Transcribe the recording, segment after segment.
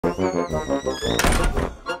Hey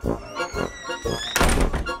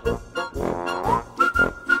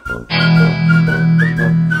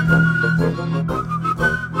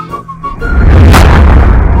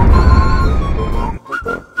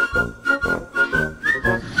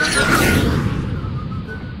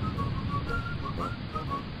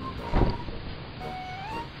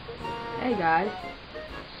guys,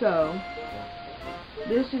 so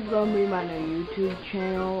this is going to be my new YouTube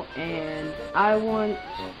channel, and I want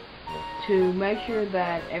to make sure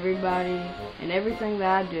that everybody and everything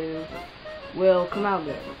that I do will come out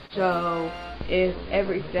good. So if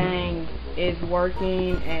everything is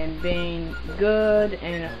working and being good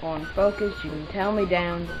and on focus, you can tell me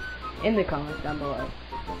down in the comments down below.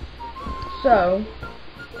 So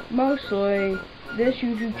mostly this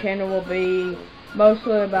YouTube channel will be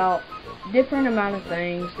mostly about different amount of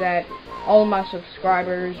things that all of my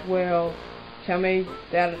subscribers will tell me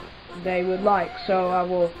that they would like. So I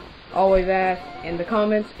will always ask in the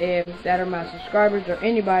comments if that are my subscribers or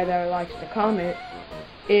anybody that likes to comment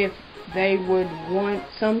if they would want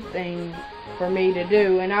something for me to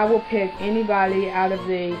do, and I will pick anybody out of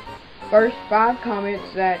the first 5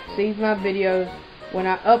 comments that sees my videos when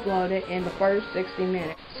I upload it in the first 60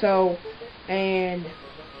 minutes. So, and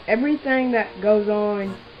everything that goes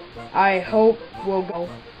on, I hope will go,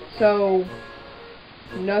 so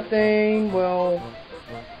nothing will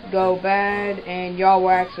go bad, and y'all will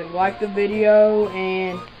actually like the video,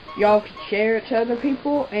 and y'all can share it to other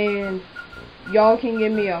people, and y'all can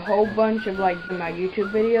give me a whole bunch of like my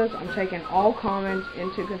YouTube videos. I'm taking all comments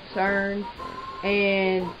into concern,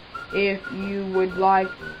 and if you would like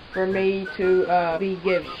for me to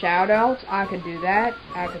give shout outs, I could do that.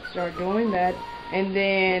 I could start doing that. And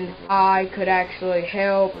then I could actually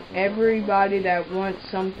help everybody that wants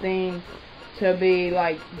something to be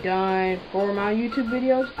like done for my YouTube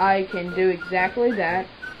videos. I can do exactly that.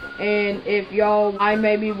 And if y'all, I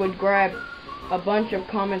maybe would grab a bunch of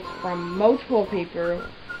comments from multiple people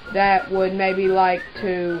that would maybe like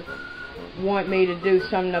to want me to do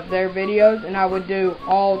some of their videos, and I would do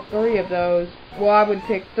all 3 of those. Well, I would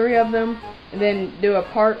pick 3 of them and then do a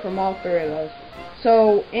part from all 3 of those.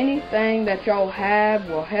 So anything that y'all have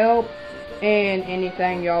will help, and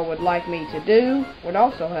anything y'all would like me to do would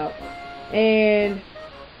also help. And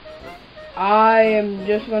I am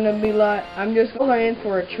just gonna be like, I'm just going in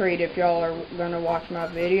for a treat if y'all are gonna watch my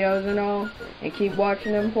videos and all, and keep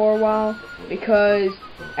watching them for a while, because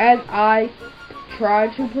as I try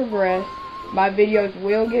to progress, my videos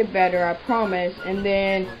will get better, I promise, and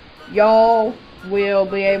then y'all will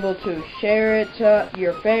be able to share it to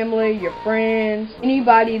your family, your friends,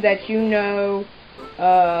 anybody that you know,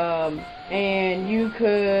 and you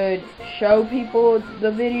could show people the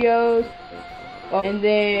videos. And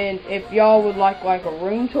then if y'all would like a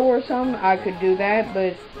room tour or something, I could do that,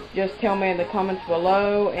 but just tell me in the comments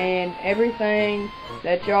below, and everything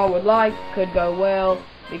that y'all would like could go well,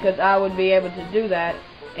 because I would be able to do that.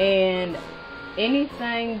 And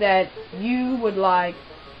anything that you would like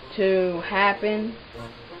to happen,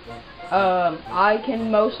 I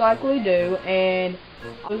can most likely do, and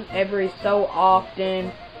every so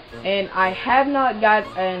often, and I have not got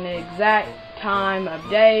an exact time of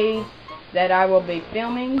days that I will be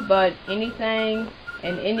filming, but anything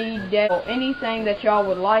and any day, or anything that y'all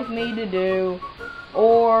would like me to do,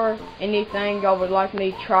 or anything y'all would like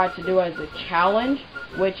me to try to do as a challenge,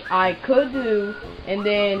 which I could do, and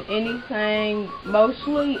then anything,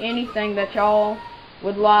 mostly anything that y'all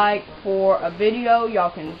would like for a video, y'all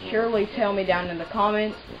can surely tell me down in the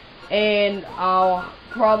comments, and I'll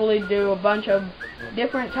probably do a bunch of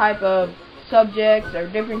different type of subjects or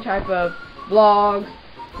different type of vlogs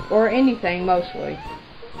or anything mostly.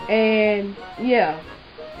 And yeah,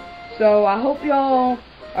 so I hope y'all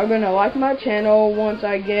are gonna like my channel once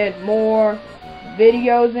I get more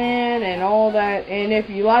videos in and all that. And if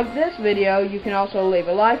you like this video, you can also leave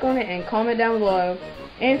a like on it and comment down below,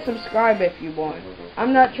 and subscribe if you want.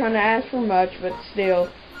 I'm not trying to ask for much, but still,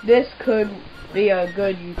 this could be a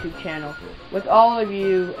good YouTube channel with all of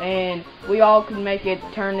you, and we all can make it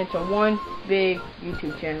turn into one big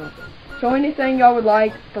YouTube channel. So anything y'all would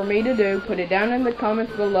like for me to do, put it down in the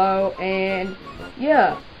comments below. And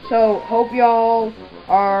yeah, so hope y'all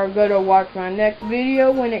are gonna watch my next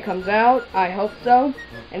video when it comes out. I hope so.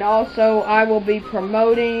 And also, I will be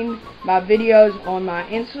promoting my videos on my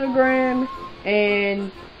Instagram.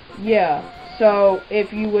 And yeah, so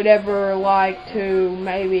if you would ever like to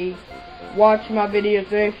maybe watch my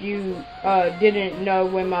videos, if you didn't know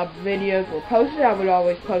when my videos were posted, I would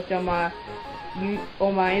always post on my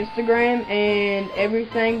Instagram, and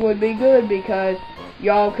everything would be good because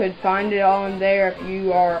y'all could find it on there if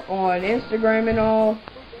you are on Instagram and all.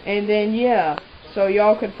 And then yeah, so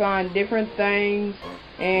y'all could find different things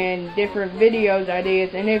and different videos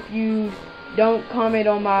ideas. And if you don't comment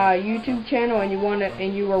on my YouTube channel and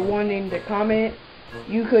you were wanting to comment,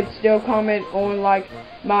 you could still comment on like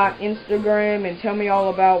my Instagram and tell me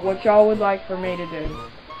all about what y'all would like for me to do.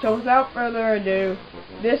 So without further ado,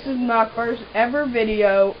 this is my first ever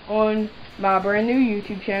video on my brand new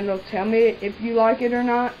YouTube channel. Tell me if you like it or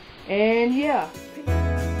not, and yeah.